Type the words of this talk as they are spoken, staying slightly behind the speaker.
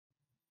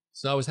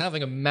So I was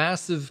having a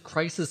massive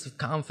crisis of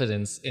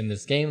confidence in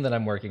this game that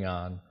I'm working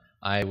on.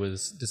 I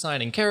was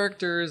designing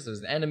characters,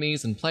 there's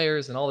enemies and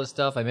players and all this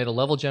stuff. I made a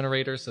level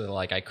generator so that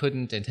I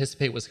couldn't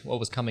anticipate what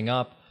was coming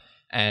up,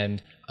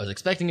 and I was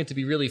expecting it to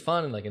be really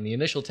fun. And in the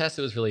initial test,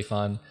 it was really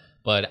fun.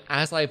 But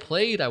as I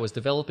played, I was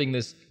developing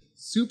this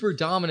super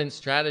dominant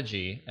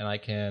strategy, and I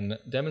can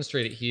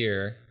demonstrate it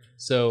here.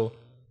 So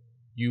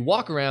you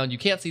walk around, you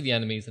can't see the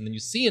enemies, and then you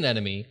see an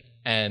enemy,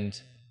 and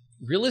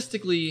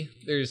realistically,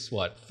 there's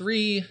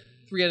three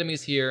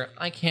enemies here.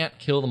 I can't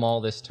kill them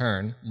all this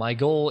turn. My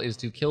goal is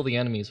to kill the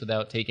enemies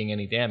without taking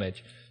any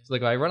damage. So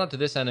if I run up to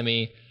this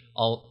enemy,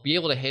 I'll be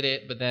able to hit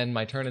it, but then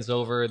my turn is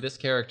over. This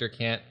character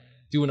can't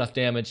do enough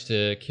damage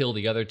to kill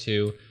the other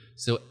two.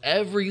 So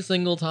every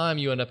single time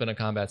you end up in a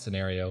combat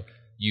scenario,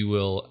 you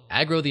will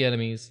aggro the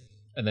enemies,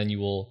 and then you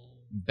will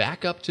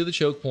back up to the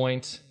choke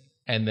point,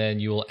 and then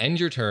you will end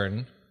your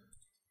turn,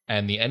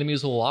 and the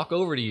enemies will walk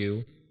over to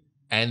you,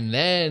 and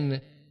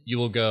then you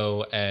will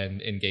go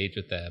and engage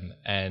with them.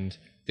 And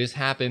this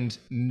happened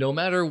no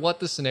matter what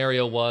the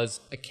scenario was.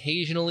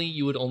 Occasionally,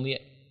 you would only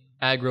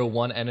aggro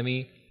one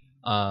enemy,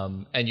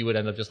 and you would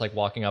end up just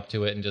walking up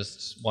to it and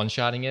just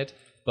one-shotting it.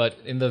 But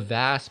in the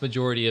vast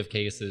majority of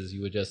cases,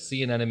 you would just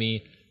see an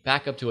enemy,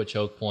 back up to a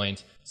choke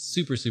point,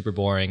 super, super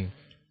boring.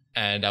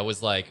 And I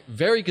was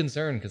very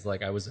concerned because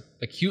I was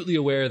acutely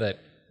aware that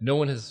no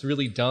one has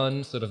really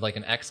done sort of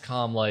an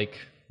XCOM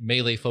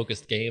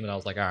melee-focused game. And I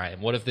was all right,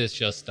 what if this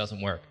just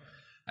doesn't work?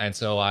 And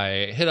so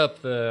I hit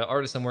up the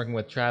artist I'm working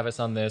with, Travis,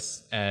 on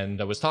this, and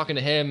I was talking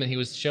to him, and he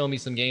was showing me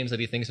some games that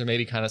he thinks are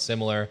maybe kind of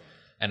similar.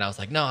 And I was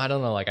no, I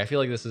don't know. I feel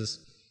like it's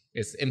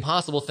an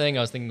impossible thing.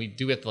 I was thinking,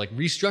 do we have to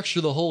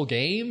restructure the whole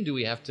game? Do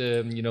we have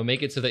to,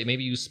 make it so that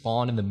maybe you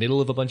spawn in the middle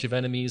of a bunch of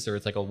enemies, or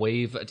it's a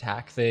wave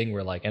attack thing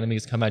where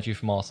enemies come at you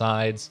from all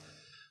sides?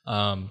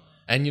 And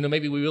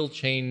maybe we will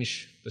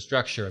change the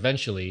structure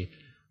eventually.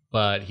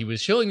 But he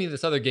was showing me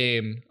this other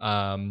game,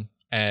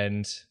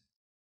 and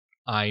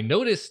I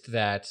noticed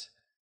that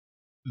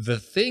the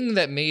thing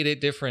that made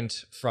it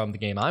different from the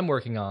game I'm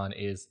working on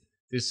is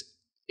this.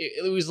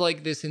 It was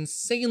this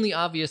insanely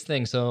obvious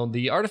thing. So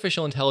the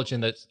artificial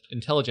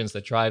intelligence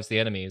that drives the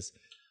enemies,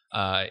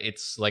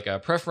 it's a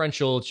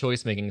preferential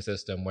choice-making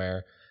system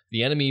where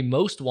the enemy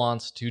most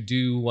wants to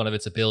do one of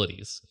its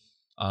abilities.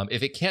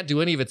 If it can't do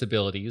any of its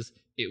abilities,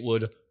 it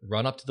would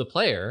run up to the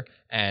player,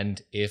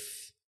 and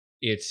if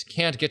it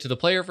can't get to the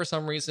player for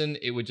some reason,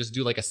 it would just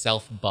do a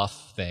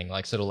self-buff thing,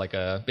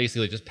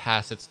 basically just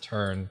pass its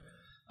turn.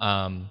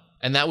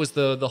 And that was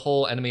the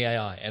whole enemy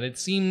AI. And it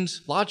seemed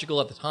logical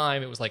at the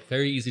time. It was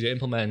very easy to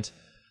implement.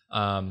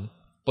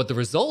 But the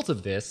result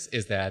of this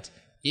is that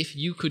if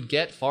you could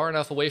get far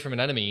enough away from an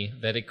enemy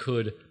that it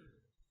could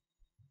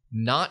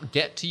not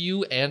get to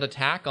you and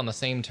attack on the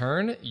same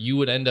turn, you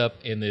would end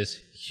up in this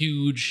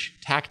huge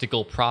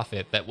tactical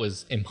profit that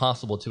was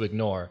impossible to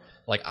ignore.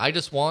 I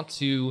just want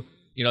to,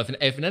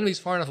 if an enemy's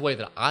far enough away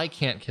that I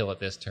can't kill it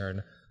this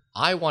turn,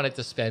 I want it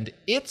to spend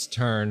its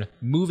turn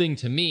moving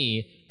to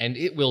me, and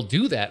it will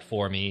do that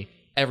for me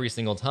every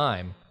single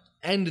time.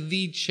 And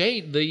the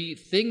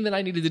thing that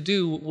I needed to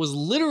do was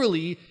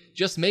literally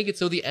just make it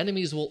so the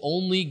enemies will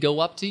only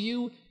go up to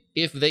you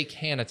if they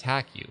can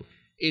attack you.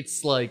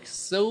 It's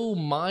so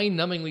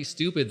mind-numbingly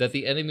stupid that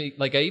the enemy,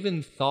 I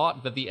even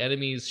thought that the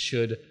enemies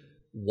should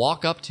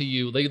walk up to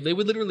you. They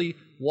would literally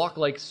walk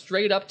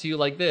straight up to you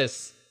like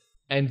this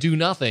and do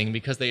nothing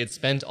because they had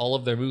spent all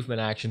of their movement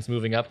actions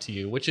moving up to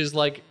you, which is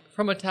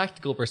from a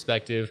tactical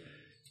perspective,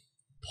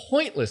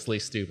 pointlessly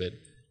stupid.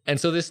 And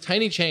so this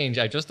tiny change,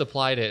 I just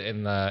applied it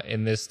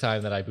in this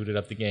time that I booted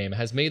up the game,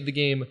 has made the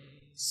game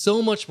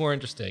so much more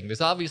interesting. There's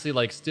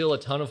obviously still a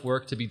ton of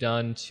work to be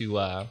done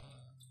to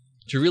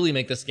really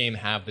make this game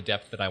have the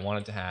depth that I want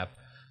it to have.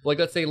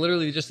 Let's say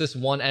literally just this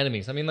one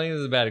enemy. So, this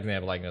is a bad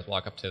example. I can just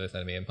walk up to this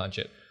enemy and punch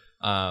it.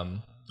 Let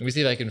me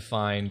see if I can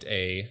find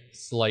a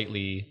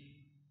slightly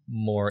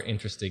more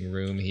interesting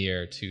room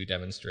here to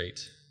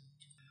demonstrate.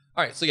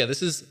 All right, so yeah,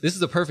 this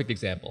is a perfect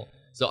example.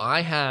 So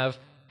I have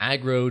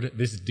aggroed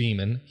this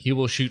demon. He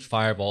will shoot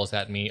fireballs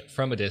at me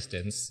from a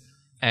distance.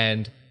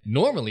 And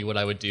normally what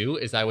I would do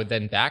is I would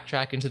then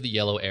backtrack into the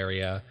yellow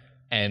area,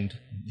 and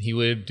he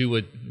would do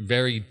a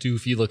very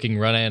doofy-looking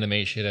run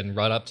animation and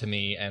run up to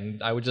me,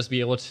 and I would just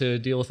be able to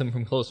deal with him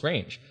from close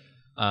range.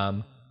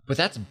 But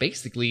that's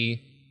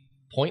basically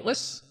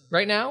pointless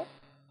right now.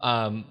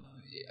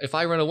 If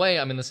I run away,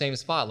 I'm in the same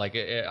spot.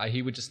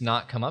 He would just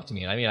not come up to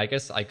me. And I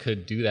guess I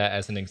could do that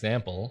as an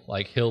example.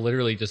 He'll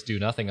literally just do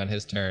nothing on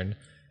his turn,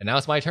 and now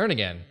it's my turn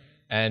again.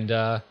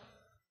 And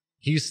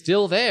he's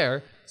still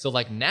there. So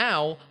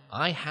now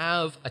I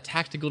have a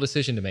tactical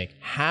decision to make.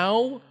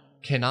 How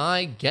can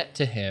I get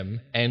to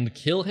him and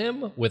kill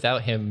him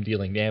without him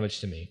dealing damage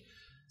to me?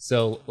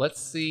 So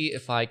let's see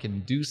if I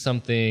can do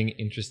something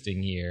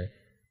interesting here.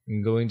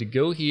 I'm going to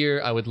go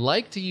here. I would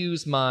like to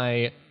use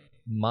my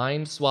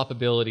mind swap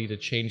ability to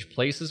change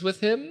places with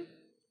him,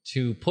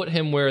 to put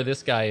him where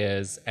this guy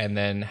is, and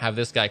then have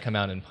this guy come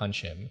out and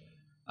punch him.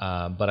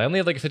 But I only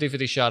have a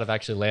 50-50 shot of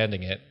actually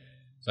landing it.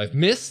 So I've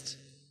missed,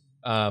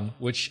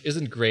 which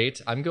isn't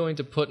great. I'm going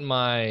to put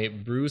my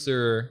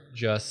bruiser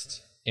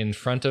just in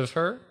front of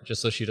her,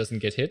 just so she doesn't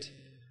get hit.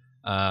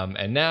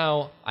 And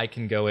now I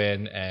can go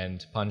in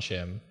and punch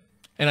him.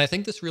 And I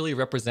think this really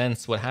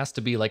represents what has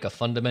to be like a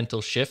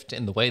fundamental shift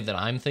in the way that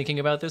I'm thinking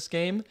about this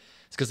game.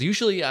 It's because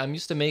usually I'm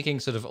used to making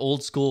sort of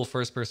old school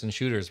first person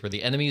shooters where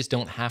the enemies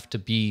don't have to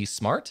be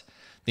smart.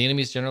 The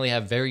enemies generally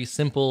have very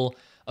simple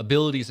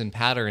abilities and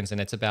patterns,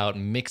 and it's about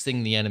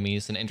mixing the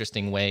enemies in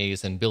interesting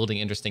ways and building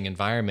interesting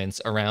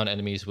environments around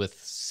enemies with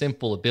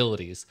simple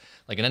abilities.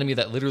 Like an enemy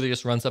that literally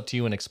just runs up to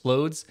you and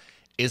explodes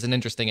is an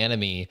interesting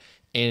enemy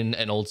in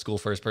an old school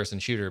first person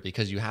shooter,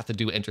 because you have to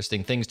do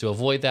interesting things to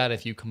avoid that.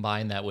 If you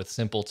combine that with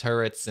simple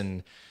turrets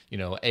and, you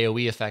know,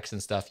 AoE effects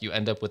and stuff, you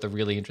end up with a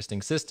really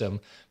interesting system.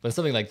 But in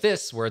something like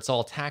this, where it's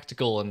all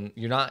tactical and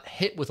you're not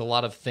hit with a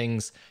lot of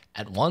things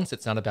at once,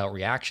 it's not about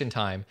reaction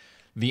time.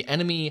 The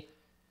enemy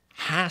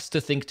has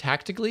to think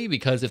tactically,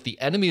 because if the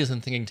enemy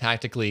isn't thinking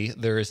tactically,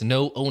 there is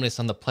no onus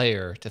on the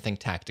player to think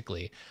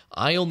tactically.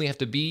 I only have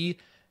to be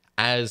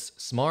as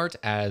smart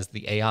as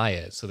the AI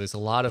is. So there's a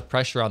lot of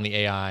pressure on the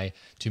AI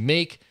to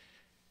make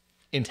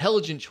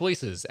intelligent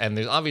choices. And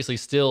there's obviously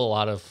still a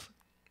lot of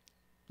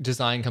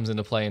design comes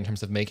into play in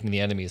terms of making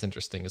the enemies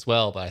interesting as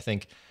well. But I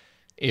think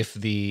if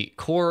the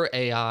core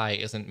AI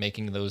isn't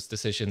making those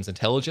decisions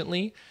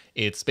intelligently,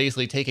 it's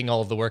basically taking all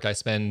of the work I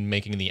spend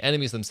making the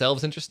enemies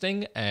themselves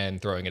interesting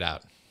and throwing it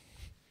out.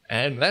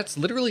 And that's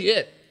literally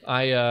it.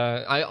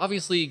 I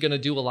obviously gonna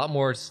do a lot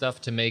more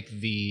stuff to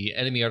make the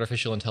enemy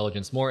artificial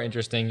intelligence more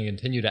interesting and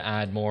continue to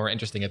add more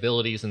interesting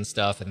abilities and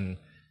stuff and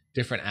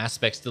different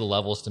aspects to the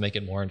levels to make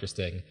it more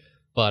interesting.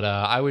 But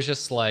I was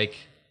just like,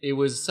 it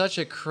was such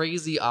a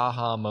crazy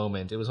aha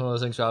moment. It was one of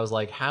those things where I was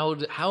like, how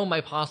am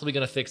I possibly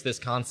gonna fix this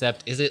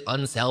concept? Is it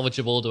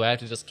unsalvageable? Do I have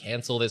to just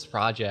cancel this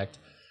project?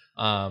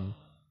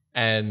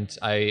 And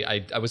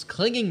I was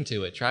clinging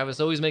to it. Travis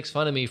always makes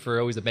fun of me for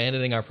always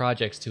abandoning our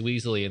projects too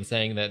easily and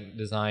saying that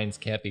designs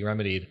can't be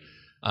remedied.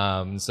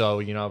 So,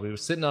 you know, we were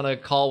sitting on a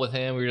call with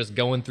him. We were just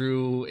going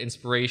through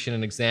inspiration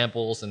and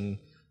examples and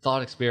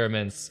thought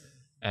experiments.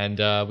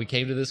 And we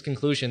came to this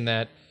conclusion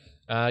that,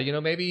 you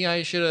know, maybe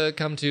I should have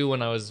come to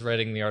when I was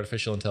writing the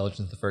artificial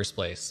intelligence in the first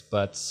place.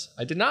 But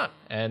I did not.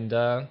 And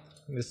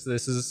this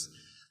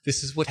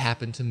is what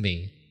happened to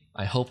me.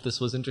 I hope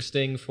this was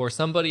interesting for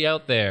somebody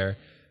out there.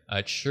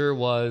 It sure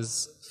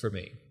was for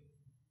me.